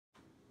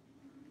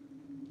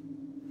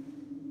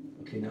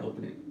Okay, now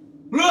open it.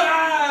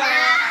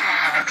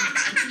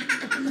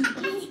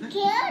 He's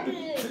scared.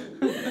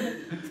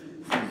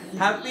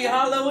 Happy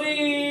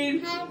Halloween!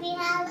 Happy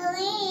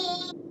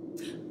Halloween.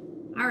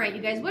 All right,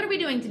 you guys, what are we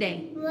doing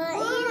today? We'll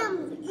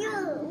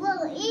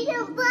eat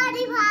a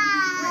body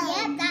part.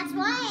 Yep, that's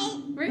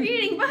right. We're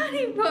eating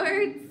body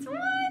parts.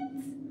 What?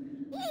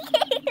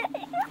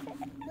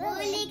 We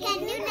only can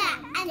do that,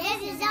 and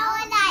this is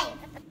our life.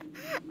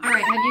 All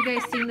right, have you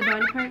guys seen the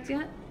body parts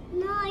yet?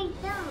 No, I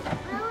don't.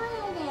 I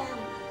want them.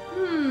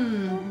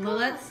 Well,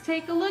 let's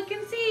take a look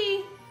and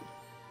see.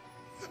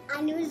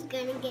 I knew I was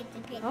gonna get the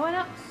picture. Oh,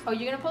 no. Oh,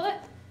 you're gonna pull it?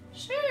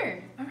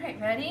 Sure. All right,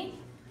 ready,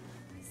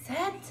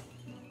 set.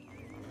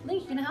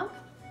 Link, you gonna help?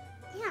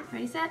 Yeah.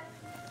 Ready, set.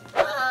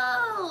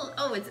 Oh,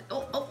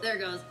 oh, there it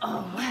goes.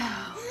 Oh,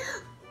 wow.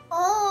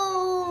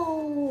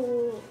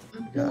 Oh.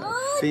 Got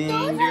Oh,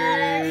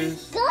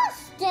 fingers.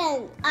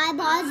 Disgusting.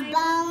 Eyeballs,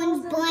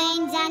 bones,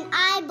 brains, and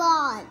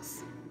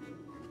eyeballs.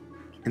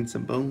 And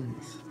some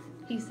bones.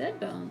 He said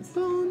bones.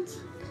 Bones.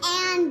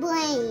 And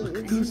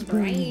brains. Those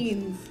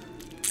Brains.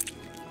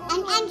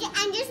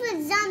 And just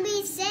what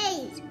zombies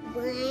say.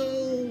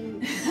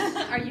 Brains.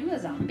 Are you a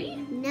zombie?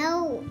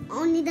 No,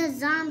 only the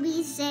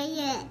zombies say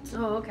it.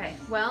 Oh, okay.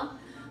 Well,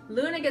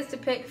 Luna gets to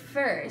pick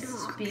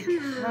first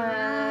because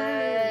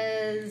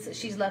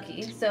she's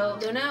lucky. So,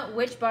 Luna,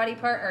 which body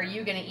part are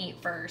you gonna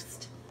eat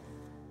first?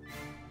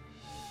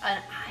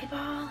 An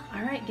eyeball?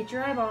 All right, get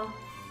your eyeball.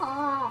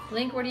 Oh,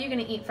 Link, what are you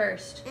gonna eat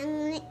first? I'm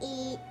gonna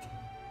eat.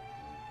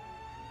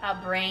 A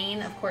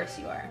brain? Of course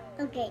you are.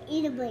 Okay,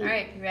 eat a brain. All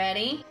right, you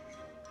ready?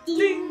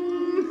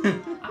 Ding!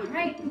 All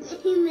right,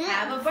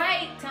 have a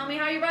bite. Tell me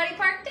how your body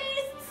part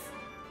tastes.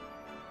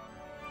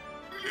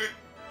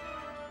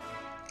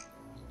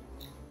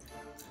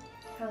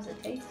 How does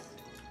it taste?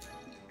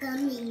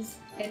 Gummies.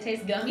 It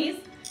tastes gummies?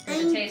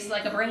 Does it taste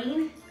like a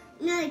brain?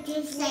 No, it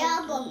tastes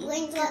like but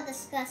brains are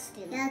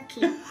disgusting.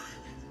 Yucky.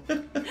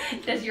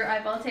 Does your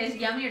eyeball taste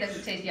yummy or does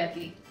it taste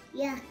yucky?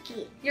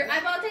 Yucky. Your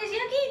eyeball tastes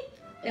yucky?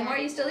 Then why are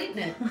you still eating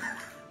it?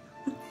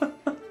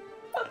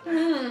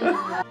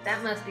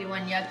 That must be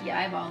one yucky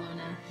eyeball,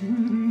 Luna.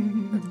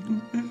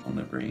 On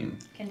the brain.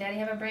 Can Daddy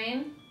have a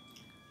brain?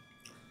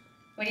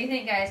 What do you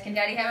think, guys? Can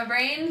Daddy have a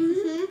brain?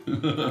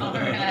 Mm-hmm. All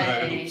right.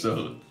 I hope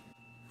so.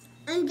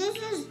 And this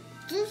is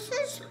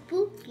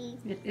spooky.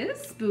 It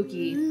is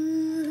spooky.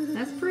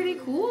 That's pretty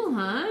cool,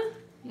 huh?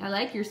 I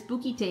like your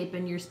spooky tape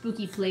and your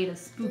spooky plate of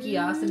spooky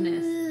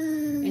awesomeness.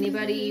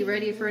 Anybody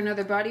ready for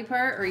another body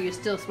part, or are you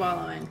still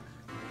swallowing?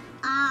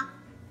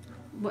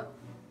 What?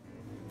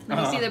 Let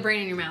me see the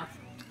brain in your mouth.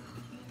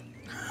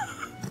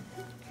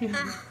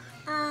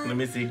 Let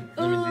me see.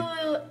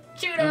 Ooh,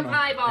 chewed up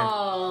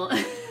eyeball.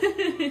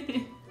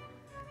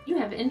 You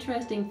have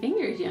interesting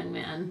fingers, young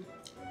man.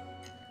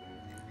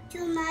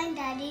 To mine,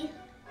 Daddy.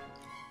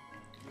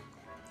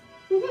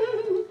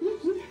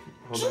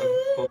 Hold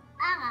on.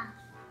 Ah.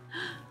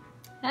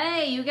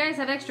 Hey, you guys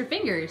have extra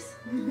fingers.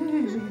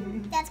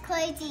 That's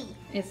crazy.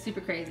 It's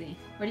super crazy.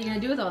 What are you gonna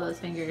do with all those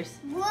fingers?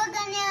 We're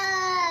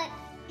gonna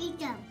eat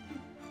them.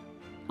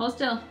 Hold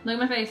still. Look at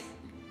my face.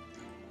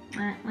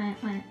 How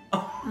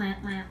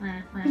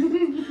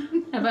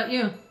about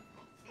you?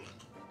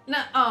 No.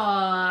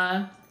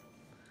 Aww.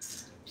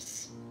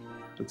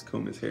 Let's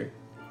comb his hair.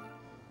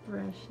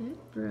 Brush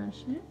it,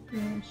 brush it,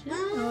 brush it.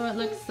 Oh, it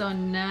looks so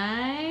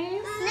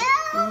nice.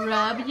 No.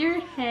 Rub your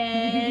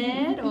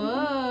head.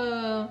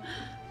 Oh.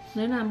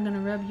 Luna, I'm gonna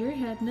rub your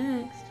head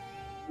next.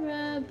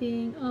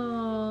 Rubbing.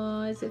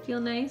 Oh, does it feel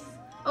nice?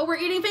 Oh, we're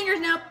eating fingers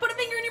now. Put a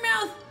finger in your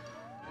mouth.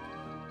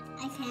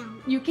 I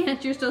can't. You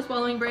can't? You're still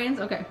swallowing brains?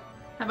 Okay.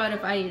 How about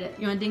if I eat it?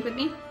 You want to dink with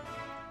me?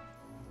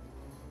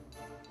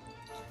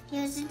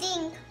 Here's the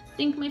dink.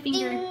 Dink my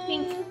finger.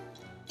 Dink.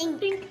 Dink.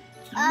 Dink.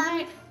 All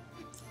right.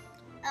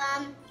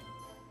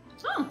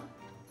 Oh,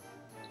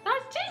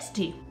 that's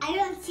tasty. I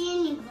don't see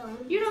any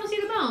bones. You don't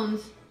see the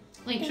bones.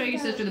 Link, show your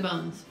sister the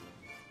bones.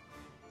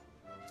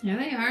 There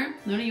they are.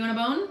 Luna, you want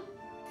a bone?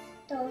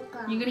 Don't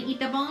go. You gonna eat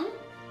the bone?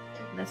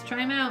 Let's try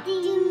them out.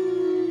 Ding.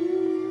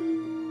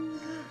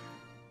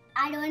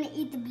 I don't want to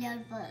eat the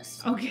blood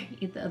first. Okay,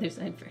 eat the other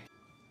side first.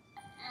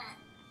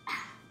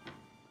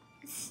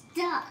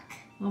 Stuck.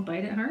 Well,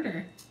 bite it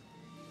harder.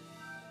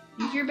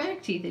 Use your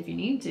back teeth if you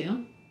need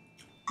to.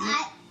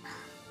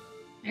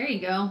 There you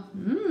go.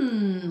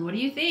 What do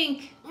you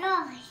think?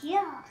 Oh,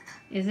 yuck.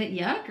 Is it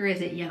yuck or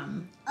is it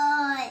yum?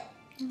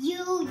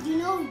 You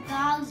know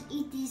dogs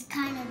eat these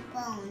kind of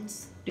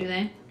bones. Do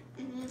they?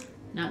 Mm-hmm.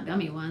 Not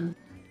gummy ones.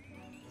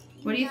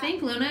 What do you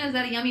think, Luna? Is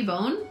that a yummy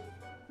bone?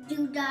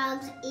 Do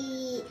dogs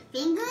eat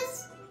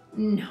fingers?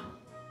 No,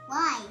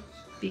 Why?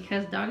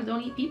 because dogs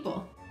don't eat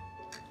people.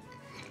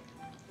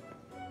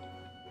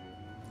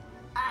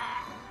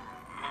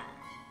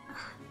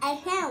 I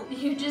can't.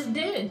 You just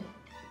did.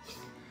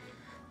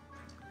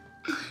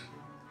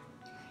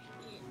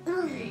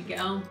 There you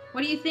go.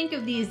 What do you think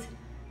of these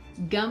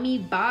gummy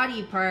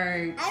body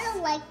parts? I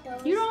don't like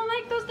those. You don't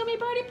like those gummy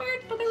body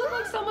parts, but they look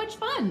like so much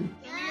fun.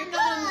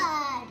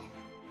 God.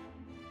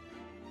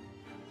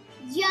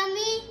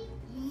 Yummy,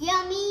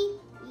 yummy,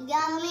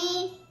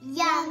 Yummy,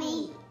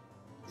 yummy.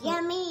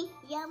 Yummy,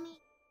 yummy.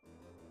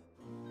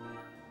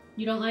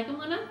 You don't like them,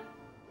 Luna?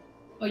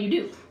 Oh, you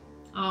do?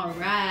 All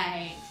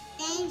right.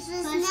 Thanks for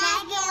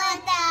snacking.